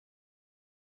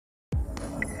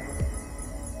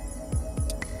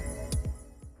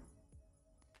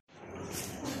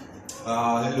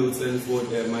Hello,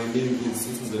 Telford. My name is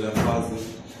Susuzela Fazi,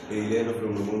 a learner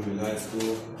from Romonville High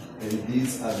School, and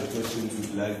these are the questions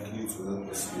we'd like you to help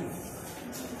us with.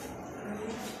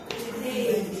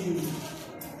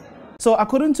 So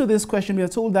according to this question, we are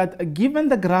told that given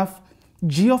the graph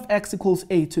g of x equals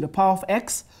a to the power of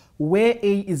x, where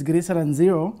a is greater than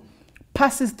 0,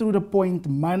 passes through the point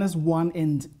 -1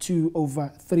 and 2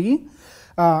 over 3.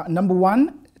 Number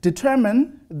 1,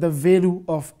 determine the value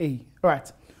of a. All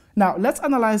right. Now, let's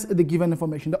analyze the given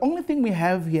information. The only thing we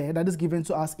have here that is given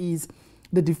to us is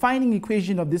the defining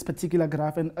equation of this particular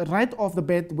graph. And right off the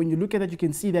bat, when you look at it, you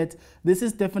can see that this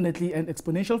is definitely an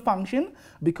exponential function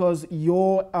because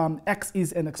your x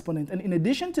is an exponent. And in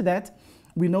addition to that,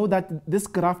 we know that this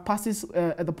graph passes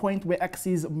at the point where x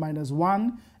is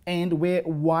 -1 and where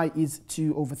y is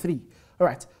 2 over 3. All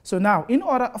right. So now, in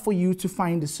order for you to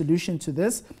find the solution to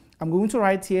this, I'm going to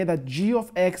write here that g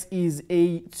of x is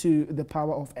a to the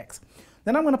power of x.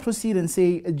 Then I'm going to proceed and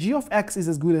say g of x is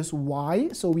as good as y.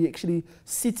 So we're actually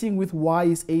sitting with y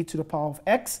is a to the power of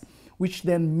x, which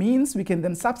then means we can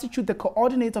then substitute the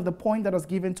coordinate of the point that was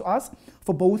given to us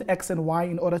for both x and y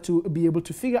in order to be able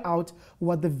to figure out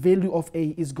what the value of a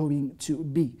is going to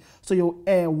be. So your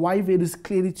y value is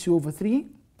clearly 2 over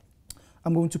 3.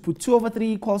 I'm going to put 2 over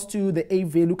 3 equals to the a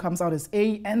value comes out as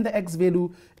a, and the x value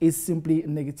is simply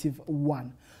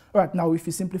 -1. All right, now if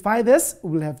you simplify this,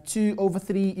 we'll have 2 over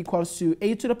 3 equals to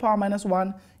a to the power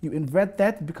 -1. You invert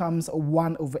that, it becomes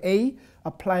 1 over a.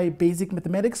 Apply basic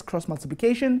mathematics, cross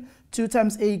multiplication. 2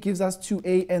 times a gives us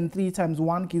 2a, and 3 times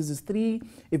 1 gives us 3.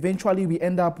 Eventually, we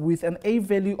end up with an a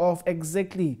value of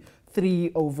exactly 3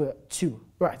 over 2.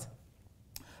 Right.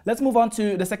 Let's move on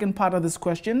to the second part of this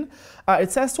question.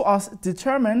 It says to us,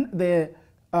 determine the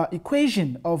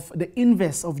equation of the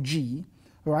inverse of g,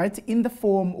 right, in the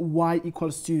form y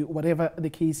equals to whatever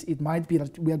the case it might be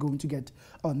that we are going to get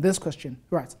on this question.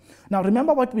 Right. Now,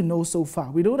 remember what we know so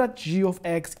far. We know that g of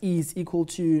x is equal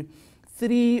to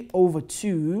 3 over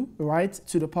 2, right,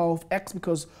 to the power of x,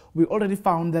 because we already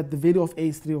found that the value of a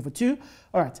is 3 over 2.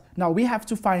 All right, now we have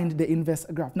to find the inverse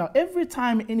graph. Now, every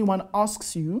time anyone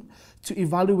asks you to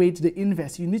evaluate the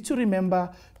inverse, you need to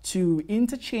remember to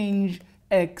interchange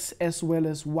x as well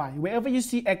as y. Wherever you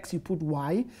see x, you put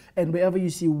y, and wherever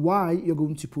you see y, you're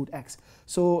going to put x.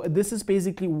 So this is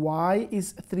basically y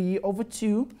is 3 over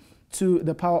 2 to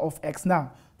the power of x.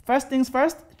 Now, first things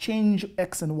first, change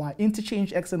x and y,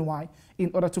 interchange x and y in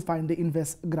order to find the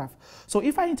inverse graph. So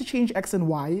if I interchange x and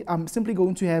y, I'm simply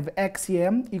going to have x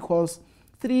here equals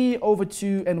 3 over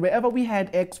 2, and wherever we had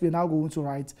x, we're now going to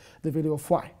write the value of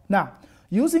y. Now,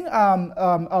 using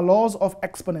our laws of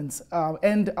exponents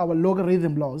and our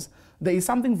logarithm laws, there is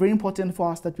something very important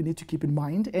for us that we need to keep in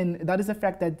mind, and that is the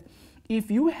fact that if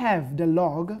you have the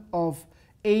log of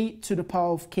a to the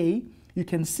power of k, you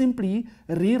can simply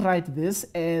rewrite this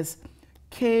as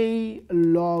k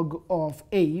log of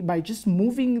a by just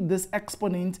moving this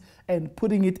exponent and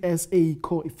putting it as a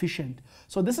coefficient.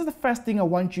 So this is the first thing I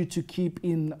want you to keep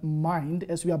in mind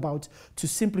as we're about to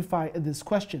simplify this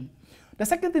question. The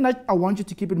second thing that I want you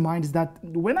to keep in mind is that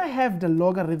when I have the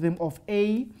logarithm of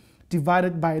a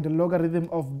divided by the logarithm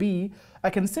of b, I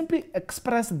can simply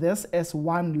express this as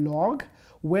 1 log,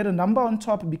 where the number on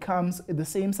top becomes the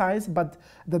same size, but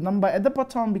the number at the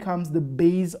bottom becomes the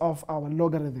base of our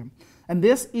logarithm. And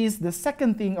this is the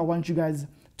second thing I want you guys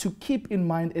to keep in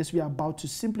mind as we are about to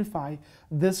simplify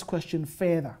this question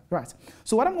further. Right.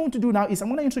 So what I'm going to do now is I'm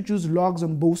going to introduce logs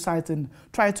on both sides and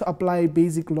try to apply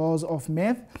basic laws of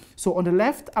math. So on the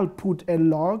left, I'll put a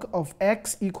log of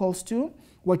x equals to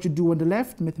what you do on the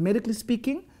left, mathematically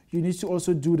speaking. You need to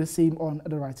also do the same on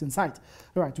the right-hand side.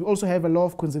 All right, we also have a law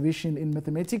of conservation in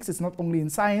mathematics. It's not only in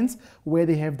science where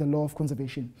they have the law of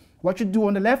conservation. What you do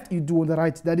on the left, you do on the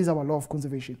right. That is our law of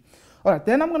conservation. All right,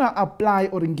 then I'm going to apply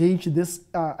or engage this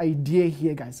idea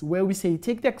here, guys, where we say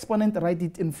take the exponent, write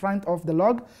it in front of the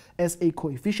log as a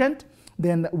coefficient.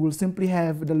 Then we'll simply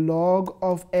have the log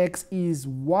of x is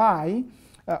y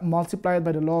multiplied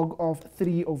by the log of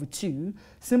 3 over 2.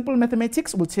 Simple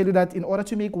mathematics will tell you that in order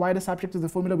to make y the subject of the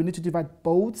formula, we need to divide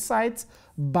both sides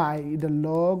by the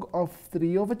log of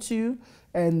 3 over 2,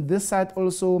 and this side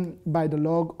also by the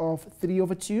log of 3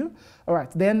 over 2. All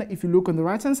right, then if you look on the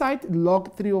right hand side,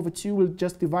 log 3 over 2 will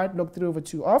just divide log 3 over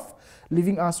 2 off,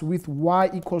 leaving us with y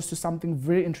equals to something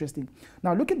very interesting.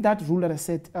 Now look at that rule that I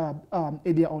said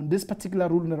earlier on, this particular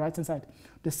rule on the right hand side.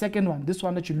 The second one, this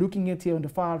one that you're looking at here on the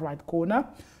far right corner,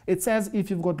 it says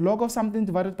if you've got log of something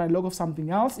divided by log of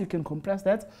something else, you can compress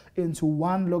that into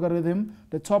one logarithm.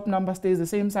 The top number stays the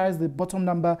same size, the bottom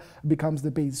number becomes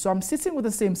the base. So I'm sitting with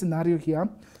the same scenario here.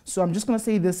 So I'm just going to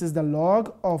say this is the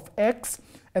log of x,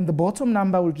 And the bottom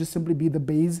number will just simply be the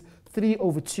base 3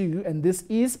 over 2. And this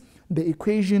is the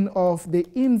equation of the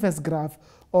inverse graph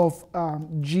of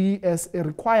g as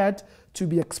required to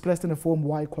be expressed in the form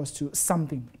y equals to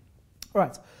something. All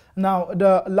right. Now,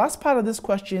 the last part of this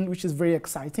question, which is very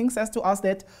exciting, says to us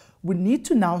that we need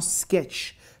to now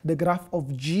sketch the graph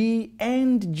of g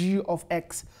and g of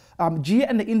x, g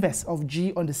and the inverse of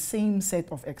g on the same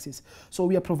set of x's. So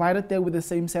we are provided there with the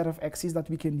same set of x's that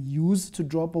we can use to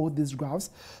draw both these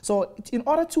graphs. So in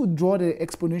order to draw the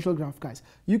exponential graph, guys,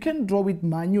 you can draw it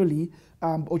manually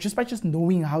or just by just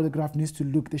knowing how the graph needs to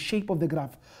look, the shape of the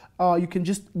graph. You can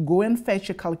just go and fetch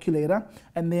a calculator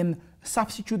and then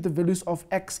substitute the values of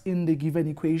x in the given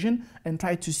equation and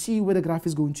try to see where the graph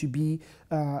is going to be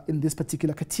in this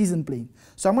particular Cartesian plane.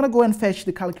 So I'm going to go and fetch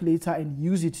the calculator and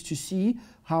use it to see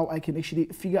how I can actually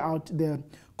figure out the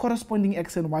corresponding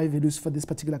x and y values for this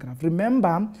particular graph.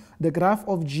 Remember, the graph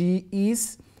of g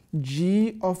is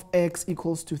g of x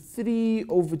equals to 3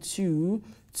 over 2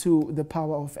 to the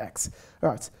power of x. All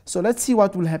right, so let's see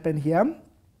what will happen here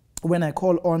when I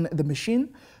call on the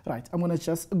machine. Right, I'm going to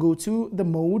just go to the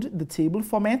mode, the table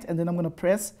format, and then I'm going to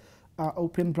press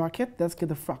open bracket. Let's get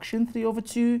the fraction 3 over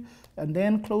 2, and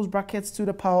then close brackets to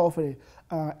the power of a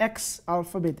x,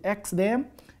 alphabet x there,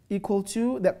 equal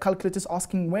to, the calculator is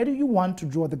asking, where do you want to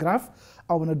draw the graph?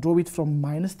 I want to draw it from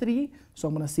 -3, so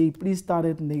I'm going to say, please start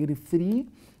at -3.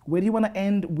 Where do you want to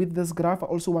end with this graph? I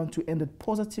also want to end at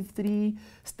 +3,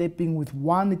 stepping with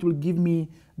 1. It will give me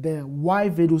the y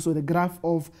value, so the graph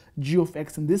of g of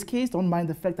x. In this case, don't mind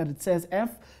the fact that it says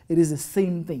f, it is the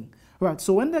same thing. Right,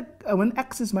 so when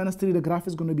x is -3, the graph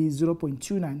is going to be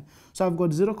 0.29. So I've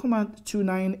got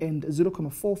 0.29 and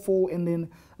 0.44 and then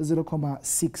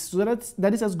 0.6. So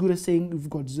that is as good as saying we've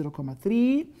got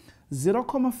 0.3,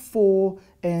 0.4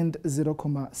 and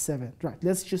 0.7. Right,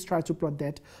 let's just try to plot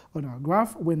that on our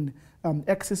graph. When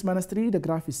x is -3, the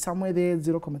graph is somewhere there,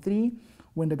 0.3.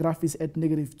 When the graph is at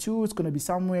 -2, it's going to be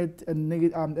somewhere at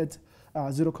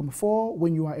 0.4.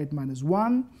 When you are at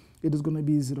 -1, it is going to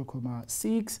be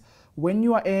 0.6. When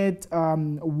you are at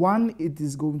 1, it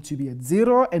is going to be at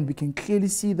 0, and we can clearly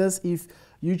see this. If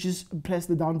you just press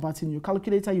the down button in your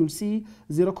calculator, you'll see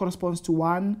 0 corresponds to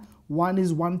 1, 1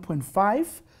 is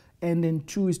 1.5, and then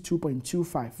 2 is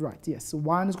 2.25. Right, yes, so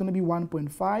 1 is going to be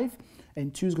 1.5,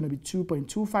 and 2 is going to be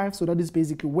 2.25. So that is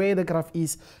basically where the graph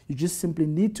is. You just simply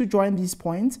need to join these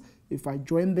points. If I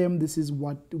join them, this is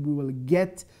what we will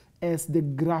get as the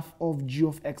graph of g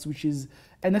of x, which is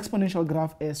an exponential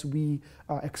graph as we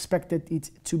expected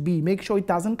it to be. Make sure it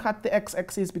doesn't cut the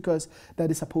x-axis because that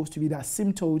is supposed to be the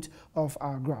asymptote of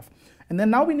our graph. And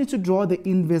then now we need to draw the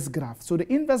inverse graph. So the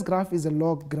inverse graph is a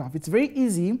log graph. It's very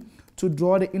easy to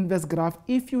draw the inverse graph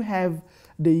if you have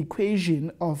the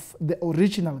equation of the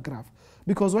original graph,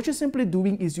 because what you're simply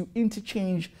doing is you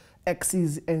interchange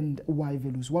x's and y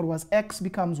values. What was x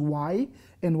becomes y,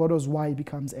 and what was y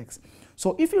becomes x.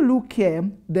 So if you look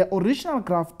here, the original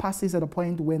graph passes at a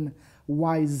point when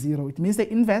y is 0. It means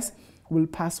the inverse will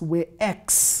pass where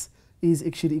x is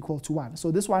actually equal to 1.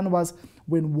 So this one was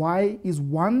when y is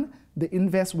 1, the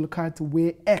inverse will cut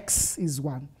where x is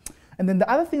 1. And then the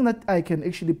other thing that I can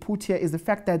actually put here is the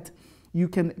fact that you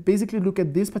can basically look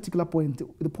at this particular point,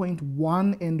 the point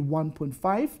 1 and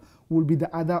 1.5 will be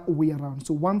the other way around.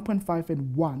 So 1.5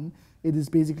 and 1, it is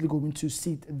basically going to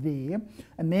sit there.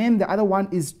 And then the other one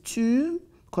is 2,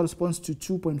 corresponds to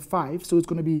 2.5. So it's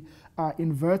going to be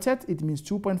inverted. It means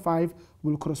 2.5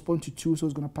 will correspond to 2, so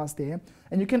it's going to pass there.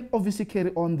 And you can obviously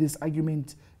carry on this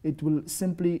argument. It will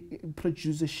simply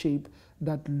produce a shape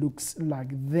that looks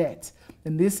like that.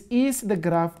 And this is the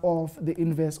graph of the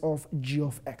inverse of g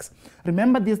of x.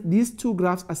 Remember, these two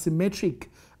graphs are symmetric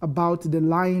about the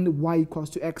line y equals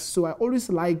to x. So I always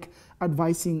like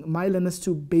advising my learners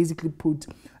to basically put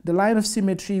the line of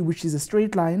symmetry, which is a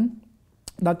straight line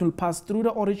that will pass through the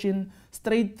origin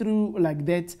straight through like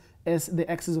that, as the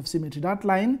axis of symmetry. That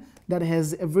line that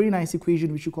has a very nice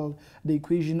equation which you call the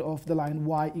equation of the line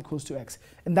y equals to x,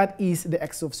 and that is the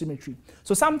axis of symmetry.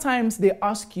 So sometimes they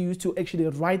ask you to actually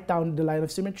write down the line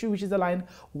of symmetry, which is the line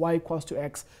y equals to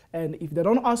x, and if they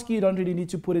don't ask you, you don't really need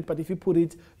to put it, but if you put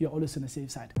it, you're always on the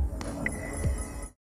safe side.